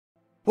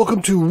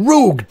Welcome to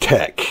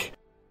RogueTech,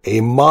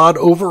 a mod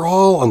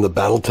overhaul on the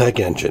BattleTech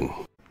engine.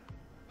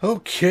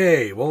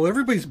 Okay, well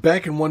everybody's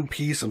back in one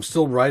piece. I'm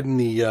still riding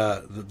the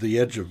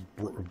edge of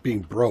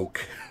being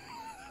broke.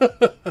 And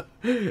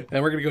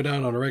we're going to go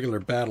down on a regular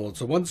battle.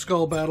 It's a one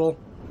skull battle.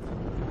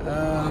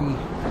 Yeah.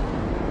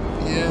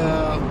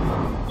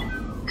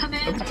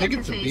 I'm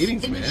taking some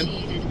beatings,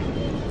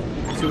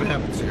 man. Let's see what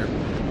happens here.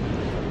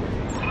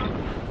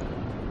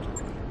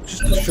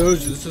 Just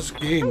shows you this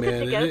game,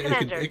 man.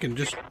 It can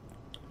just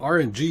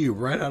RNG you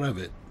right out of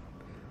it.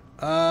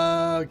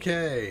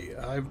 Okay,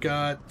 I've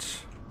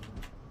got...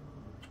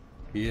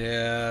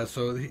 Yeah,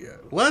 so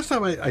last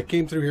time I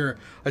came through here,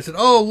 I said,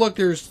 oh, look,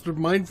 there's a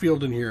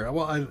minefield in here.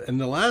 Well, in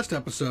the last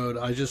episode,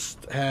 I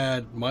just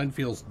had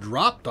minefields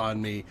dropped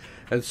on me.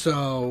 And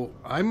so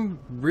I'm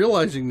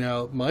realizing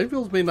now,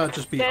 minefields may not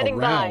just be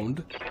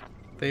around.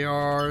 They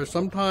are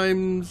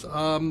sometimes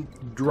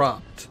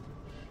dropped.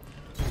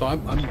 So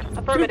I'm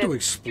going to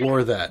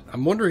explore that.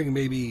 I'm wondering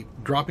maybe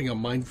dropping a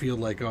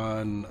minefield like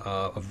on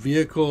a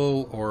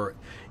vehicle or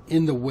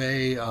in the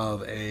way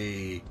of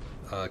a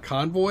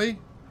convoy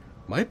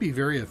might be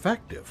very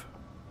effective.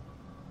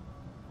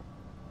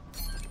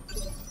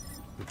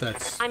 If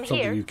that's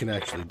something you can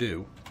actually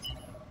do.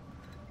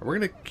 We're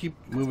going to keep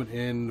moving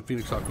in.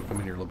 Phoenix Hawk will come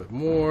in here a little bit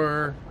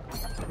more.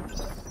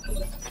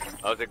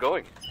 How's it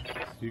going?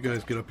 You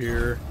guys get up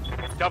here.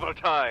 Double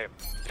time.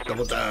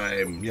 Double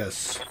time,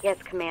 yes. Yes,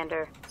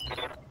 Commander.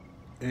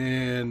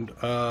 And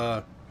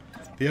the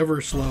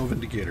ever slow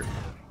Vindicator.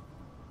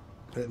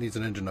 That needs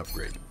an engine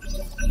upgrade.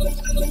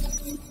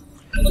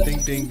 Ding,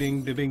 ding,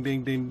 ding, ding, ding,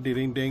 ding, ding,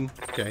 ding, ding.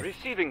 Okay.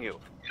 Receiving you.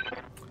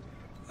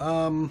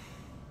 Let's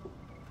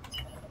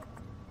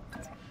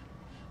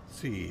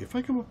see, if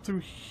I come up through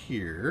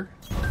here.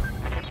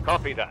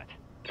 Copy that.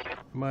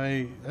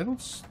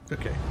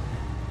 Okay.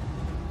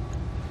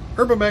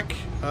 Mech,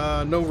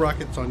 no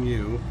rockets on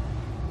you.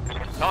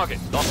 Target,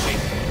 not me.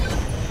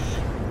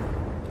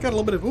 Got a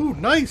little bit of, ooh,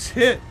 nice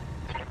hit.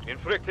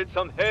 Inflicted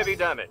some heavy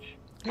damage.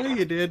 Yeah,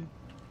 you did.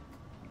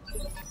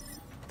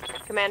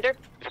 Commander?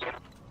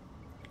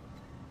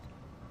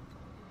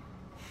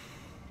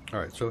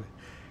 Alright, so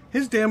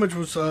his damage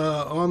was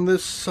on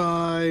this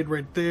side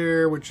right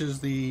there, which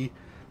is the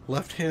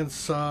left-hand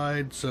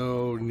side.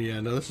 So, yeah,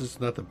 no, this is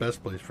not the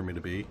best place for me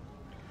to be.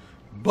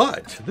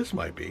 But, this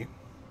might be.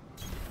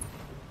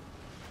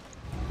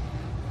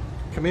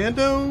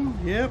 Commando?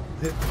 Yep.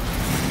 Hit.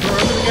 Throw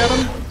everything at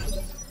him.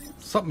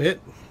 Something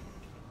hit.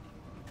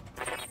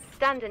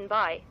 Standing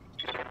by.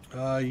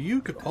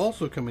 You could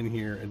also come in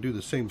here and do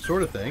the same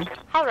sort of thing.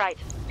 All right.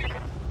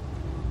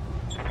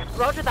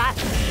 Roger that.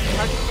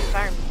 Target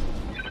confirmed.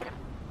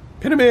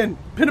 Pin him in!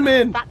 Pin him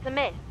in! That's a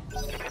miss.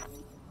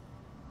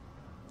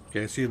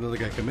 Okay, I see another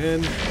guy come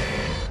in.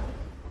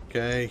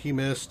 Okay, he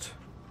missed.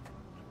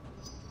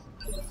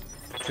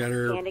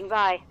 Jenner. Standing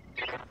by.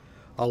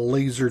 A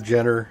laser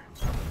Jenner.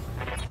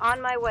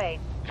 On my way.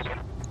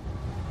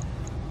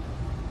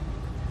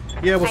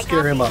 Yeah, we'll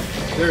scare him up.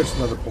 There's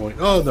another point.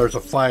 Oh, there's a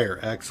fire.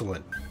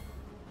 Excellent.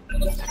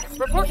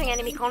 Reporting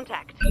enemy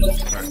contact.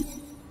 Alright.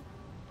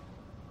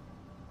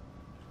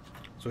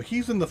 So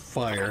he's in the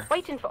fire.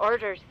 Waiting for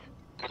orders.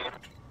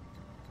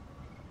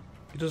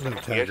 He doesn't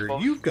have a tagger.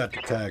 Yes, You've got the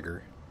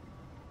tagger.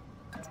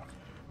 So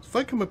if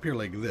I come up here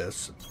like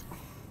this...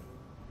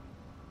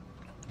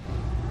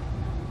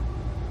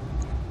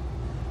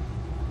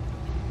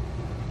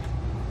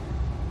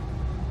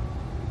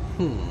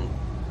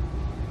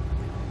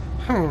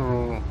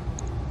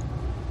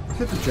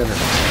 Hit the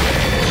generator.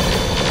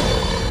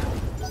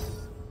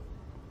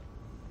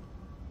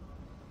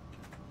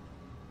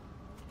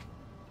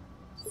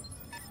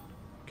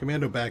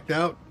 Commando backed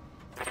out.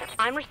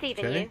 I'm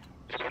receiving you.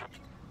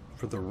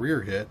 For the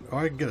rear hit. Oh,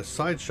 I can get a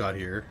side shot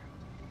here.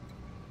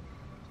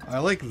 I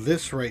like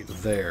this right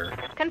there.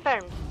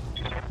 Confirmed.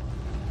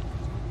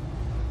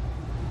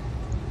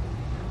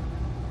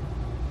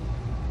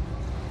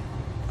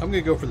 I'm going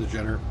to go for the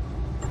Jenner.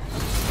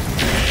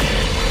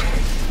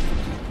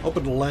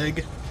 Open the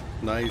leg.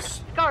 Nice.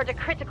 Scored a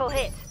critical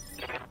hit.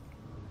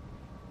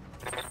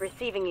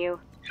 Receiving you.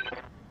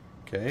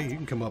 Okay, you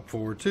can come up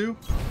forward too.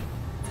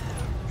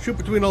 Shoot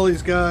between all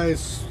these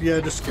guys. Yeah,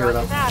 just scare it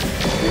up.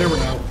 You never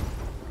know.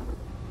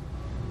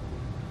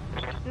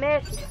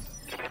 Missed.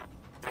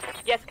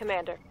 Yes,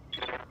 Commander.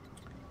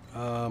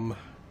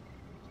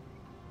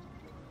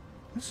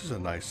 This is a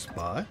nice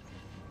spot.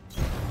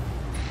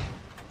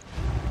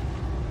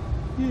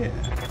 Yeah.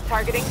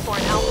 Targeting for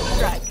an alpha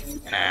strike.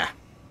 Ah.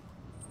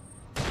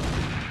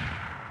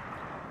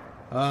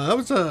 That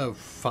was a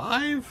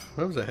 5?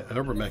 That was a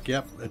Mech.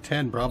 Yep, a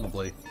 10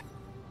 probably.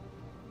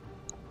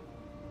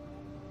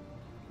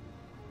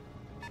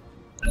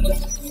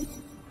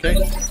 Okay.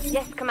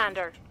 Yes,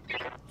 Commander.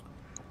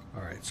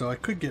 Alright, so I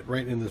could get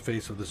right in the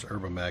face of this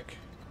Mech. Is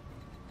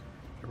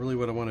that really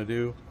what I want to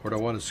do? Or do I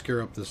want to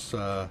scare up this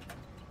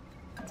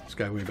this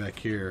guy way back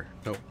here?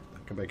 Nope.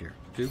 Come back here.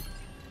 2.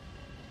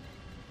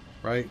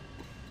 Right.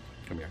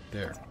 Come here.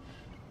 There.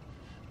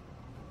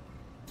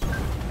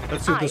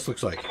 Let's see what this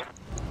looks like.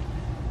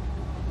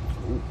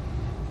 Ooh.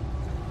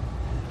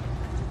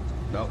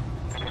 Nope.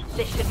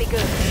 This should be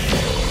good.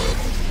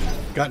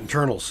 Got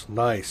internals.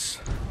 Nice.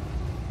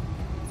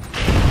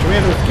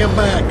 Commanders, come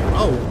back.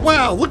 Oh,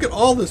 wow. Look at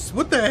all this.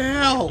 What the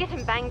hell?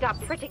 Getting banged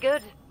up pretty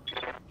good.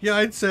 Yeah,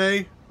 I'd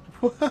say.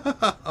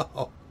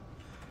 Wow.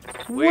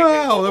 Waiting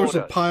Wow, for there was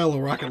a orders. pile of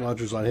rocket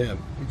launchers on him.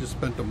 He just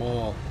spent them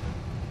all.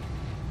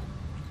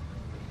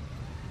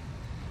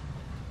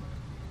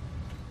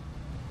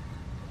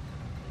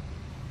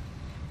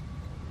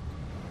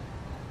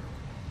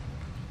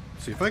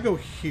 See, if I go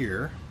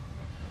here...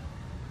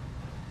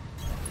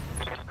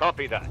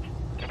 Copy that.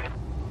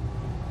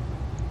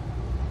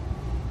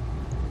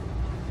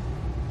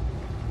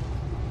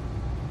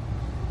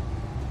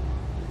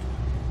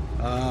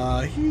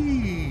 He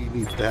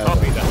needs to have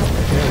Copy that.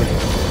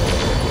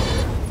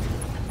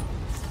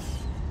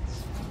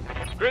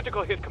 that.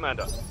 Critical hit,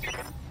 Commander.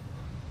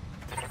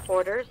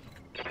 Orders.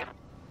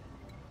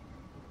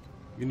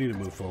 You need to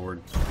move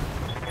forward.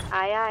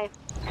 Aye, aye.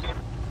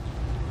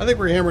 I think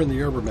we're hammering the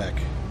Mech.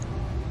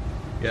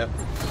 Yep.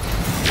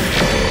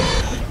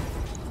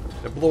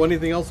 Did I blow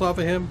anything else off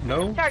of him?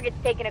 No? Target's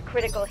taking a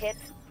critical hit.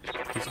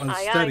 He's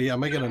unsteady. I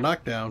might get a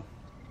knockdown.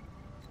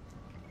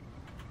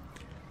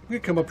 I'm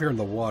going to come up here in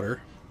the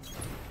water.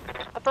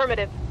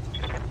 Affirmative.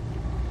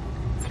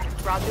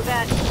 Roger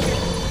that.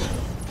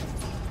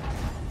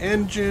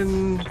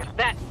 Engine.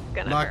 That's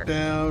gonna hurt.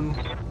 Knockdown.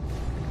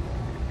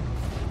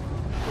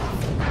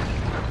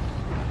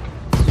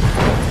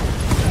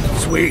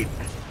 Sweet.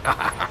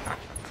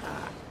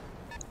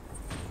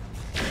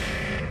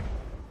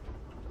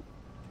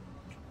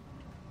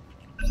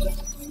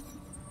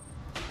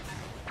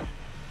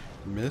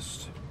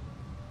 Missed.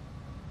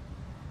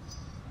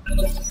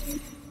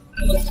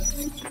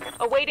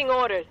 Awaiting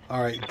orders.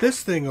 Alright,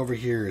 this thing over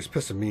here is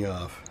pissing me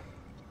off.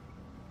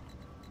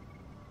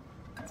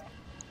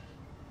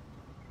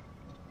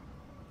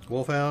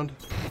 Wolfhound?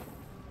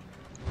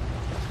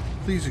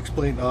 Please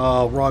explain.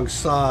 Oh, wrong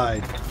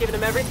side. Giving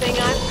them everything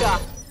I've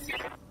got.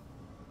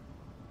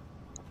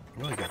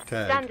 Well, I got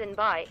tagged. Standing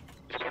by.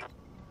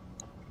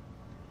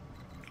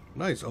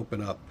 Nice,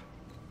 open up.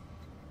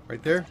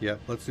 Right there?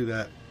 Yep, let's do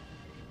that.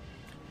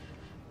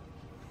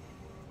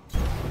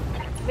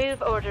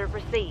 Move order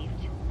received.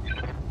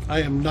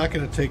 I am not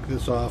going to take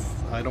this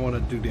off. I don't want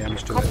to do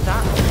damage to Copy it.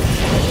 that.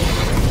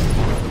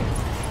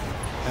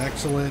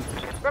 Excellent.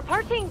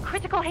 Reporting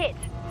critical hit.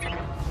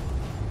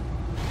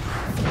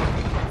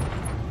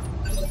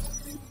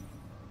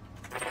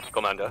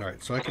 Commander.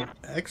 Alright, so I can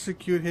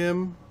execute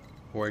him,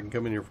 or I can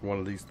come in here for one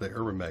of these, the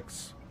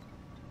Mechs.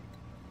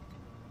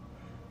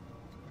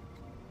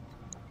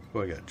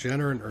 Oh, I got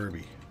Jenner and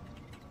Irby.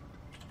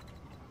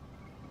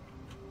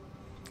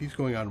 He's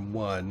going on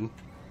 1.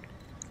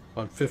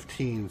 On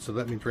 15, so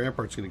that means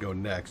Rampart's going to go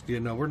next. Yeah,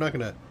 no, we're not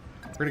going to...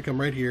 We're going to come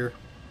right here.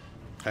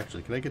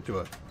 Actually, can I get to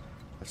a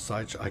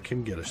side shot? I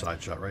can get a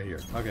side shot right here.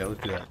 Okay,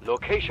 let's do that.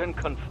 Location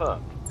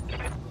confirmed.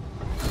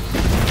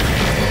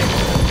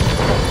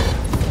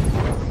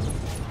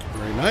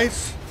 Very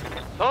nice.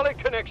 Solid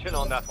connection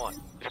on that one.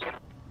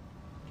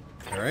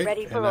 Alright,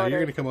 Ready for and now you're orders.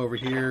 going to come over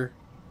here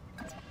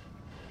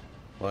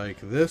like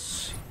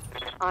this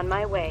On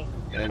my way.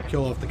 and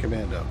kill off the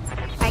commando.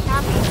 I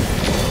copy.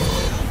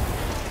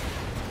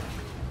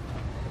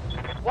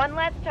 One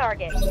less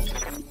target.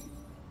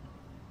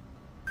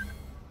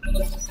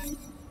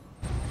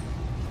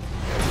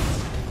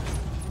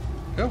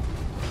 Go.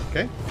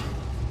 Okay.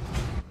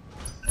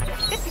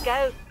 Good to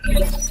go.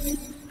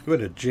 Go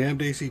ahead,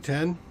 jammed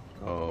AC-10.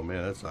 Oh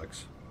man, that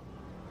sucks.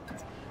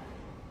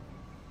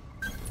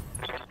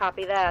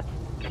 Copy that.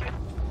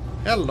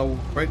 Hello,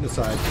 right in the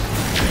side.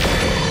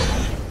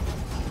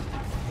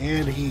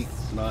 And heat.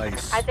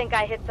 Nice. I think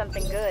I hit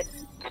something good.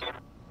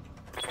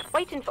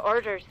 Waiting for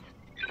orders.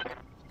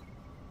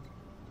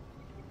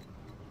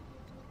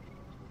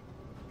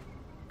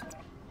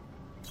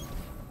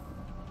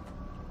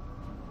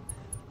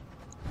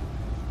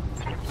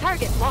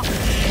 Target locked.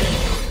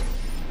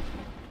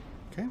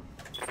 Okay.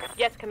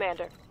 Yes,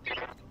 Commander.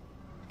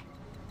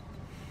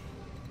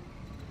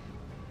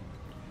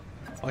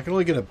 I can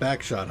only get a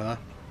back shot, huh?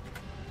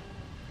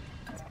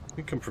 We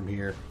can come from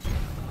here.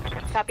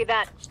 Copy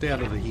that. Stay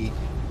out of the heat.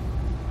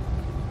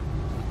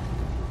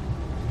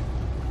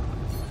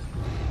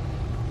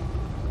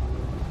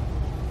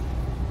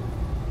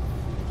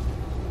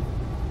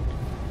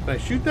 Can I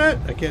shoot that?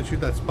 I can't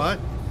shoot that spot.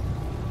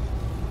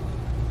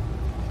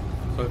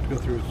 So I have to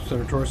go through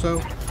center torso.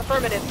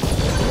 Affirmative.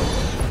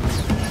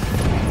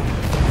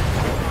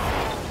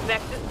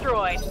 Mechs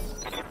destroyed.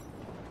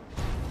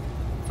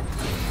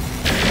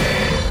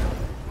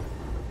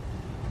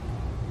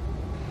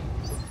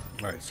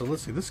 Alright, so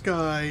let's see. This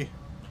guy...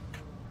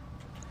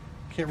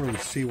 Can't really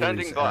see where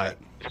Standing he's by. at.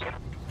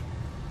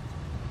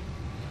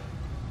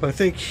 But I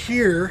think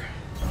here...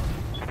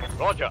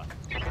 Roger.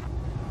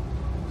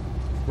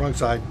 Wrong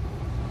side.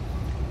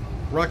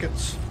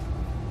 Rockets.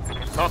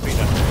 Copy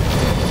that.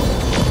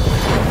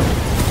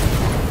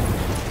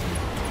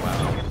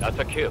 Wow. That's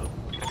a kill.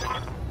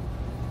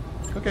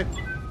 Okay.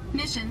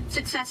 Mission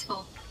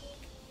successful.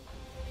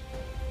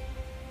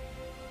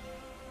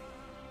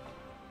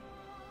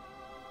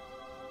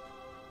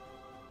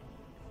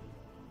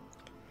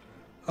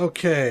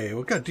 Okay,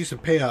 we got a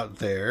decent payout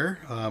there.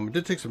 It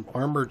did take some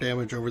armor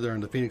damage over there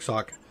in the Phoenix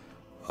Hawk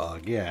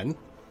again.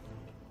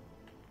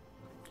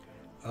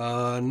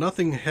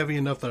 Nothing heavy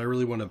enough that I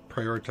really want to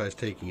prioritize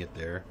taking it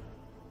there.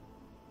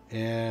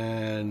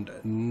 And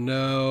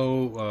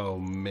no, oh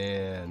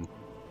man.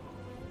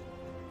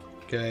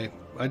 Okay,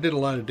 I did a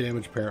lot of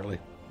damage apparently.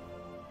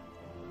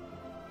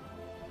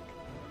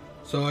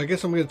 So I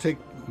guess I'm going to take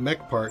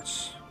mech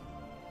parts.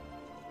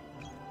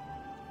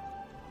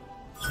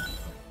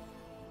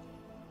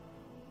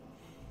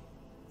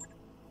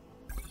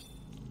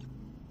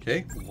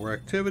 Okay, more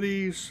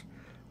activities.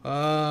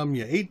 Yeah,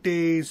 8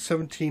 days,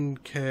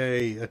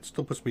 17k. That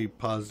still puts me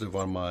positive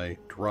on my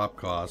drop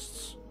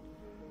costs.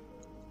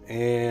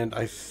 And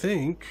I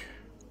think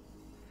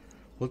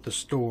with the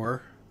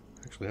store,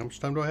 actually, how much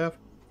time do I have?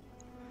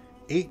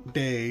 8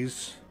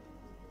 days.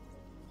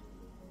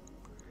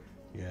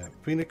 Yeah,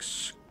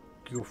 Phoenix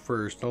go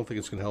first. I don't think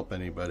it's going to help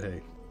any, but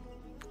hey.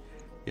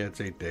 Yeah, it's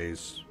 8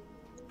 days.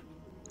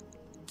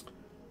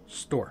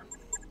 Store.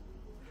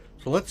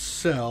 So let's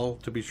sell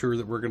to be sure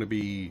that we're going to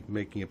be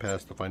making it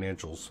past the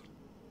financials.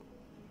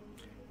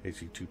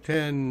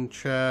 AC-210,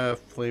 chaff,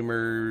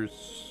 flamers,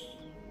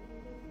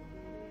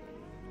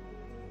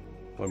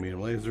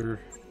 1mm laser.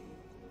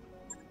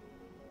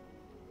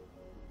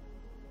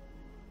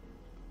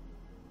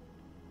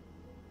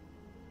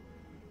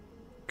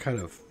 Kind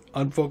of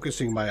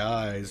unfocusing my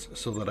eyes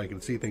so that I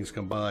can see things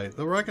come by.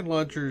 The rocket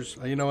launchers,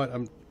 you know what?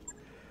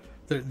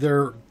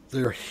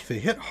 They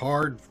hit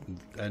hard,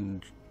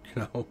 and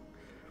you know,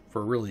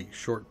 for a really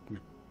short,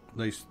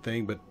 nice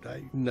thing. But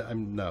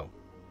I'm no,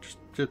 just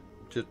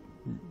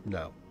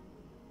no.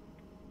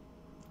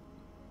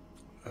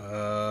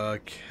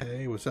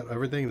 Okay, was that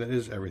everything? That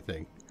is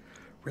everything.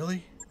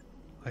 Really?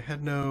 I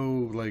had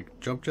no like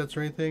jump jets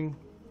or anything.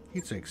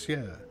 Heat sinks,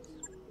 yeah.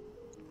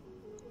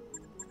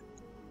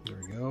 There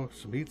we go.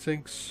 Some heat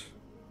sinks.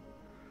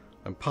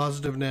 I'm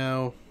positive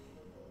now.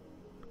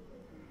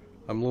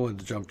 I'm low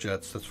into jump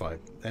jets. That's fine.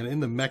 And in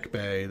the mech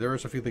bay,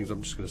 there's a few things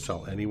I'm just going to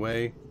sell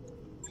anyway.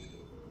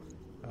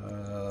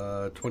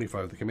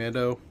 25 the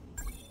commando.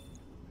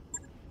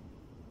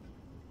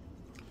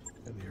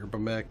 And the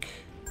Urbamech.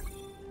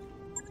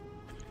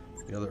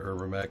 The other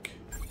Urbamech.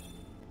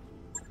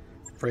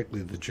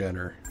 Frankly, the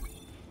Jenner.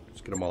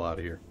 Let's get them all out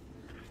of here.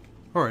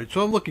 Alright,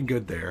 so I'm looking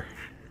good there.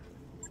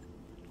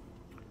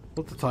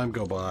 Let the time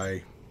go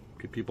by.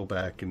 Get people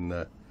back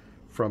in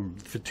from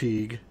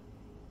fatigue.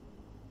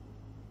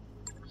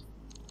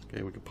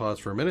 Okay, we can pause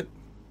for a minute.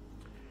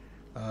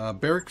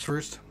 Barracks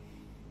first.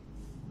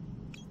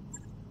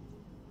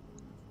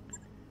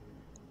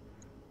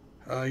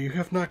 You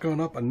have not gone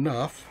up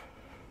enough.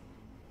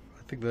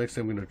 I think the next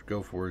thing I'm going to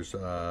go for is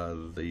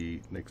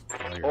the next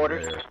layer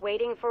Orders. there.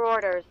 Waiting for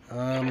orders.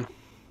 I'm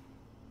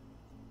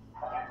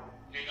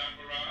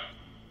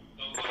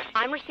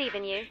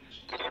receiving you.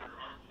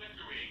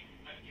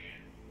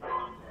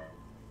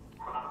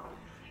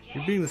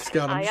 You're being the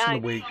scout. I'm just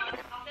going to wait.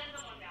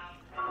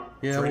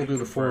 Yeah, we'll do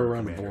the 4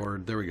 around the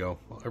board. There we go.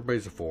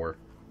 Everybody's a 4.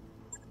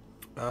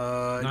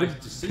 I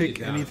didn't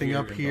pick anything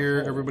up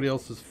here. Everybody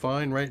else is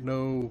fine, right?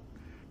 No,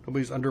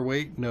 nobody's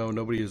underweight? No,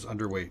 nobody is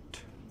underweight.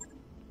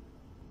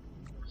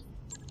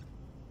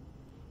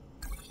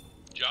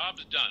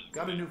 Job's done.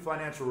 Got a new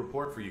financial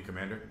report for you,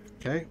 Commander.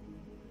 Okay.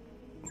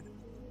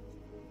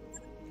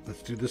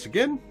 Let's do this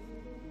again.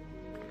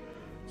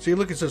 See,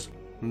 look, it says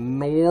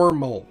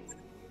normal.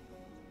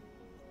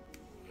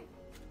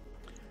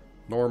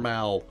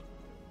 Normal.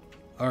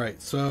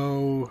 Alright,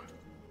 so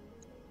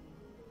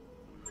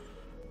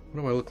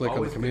what do I look like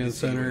on the command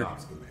center?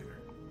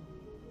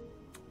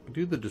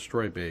 Do the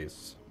destroy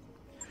base.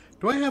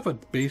 Do I have a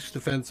base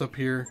defense up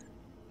here?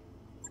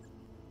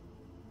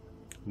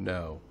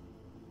 No.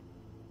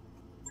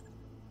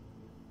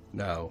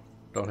 No,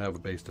 don't have a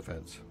base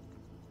defense.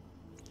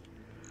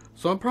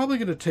 So I'm probably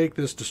going to take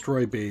this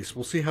destroy base.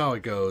 We'll see how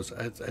it goes.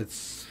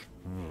 It's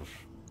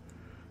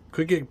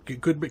could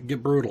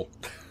get brutal.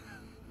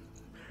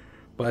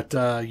 But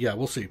yeah,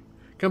 we'll see.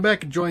 Come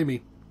back and join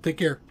me. Take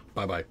care.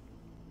 Bye-bye.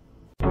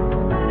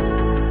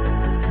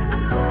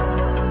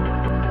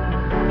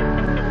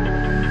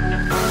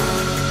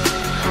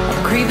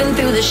 I'm creeping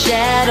through the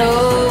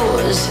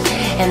shadows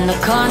in the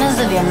corners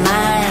of your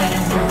mind.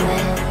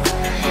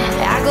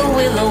 I go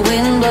where the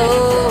wind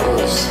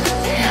blows.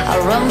 I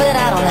run but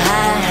I don't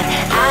hide.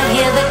 I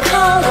hear the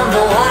call of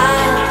the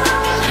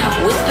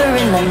wild,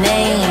 whispering the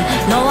name.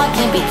 No, I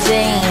can't be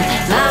tamed.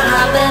 My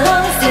heart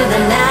belongs to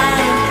the night.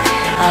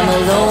 I'm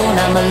alone,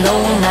 I'm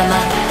alone,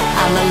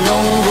 I'm a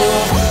lone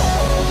wolf.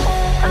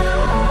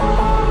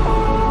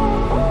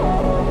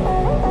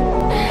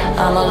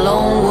 I'm a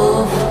lone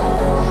wolf.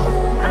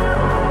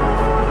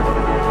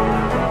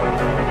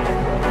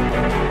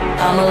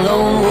 I'm a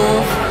lone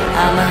wolf.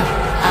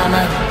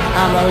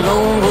 I'm a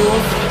lone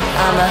wolf.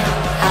 I'm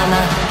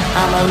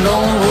a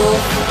lone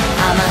wolf.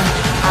 I'm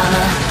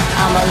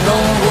a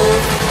lone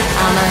wolf.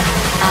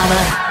 I'm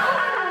a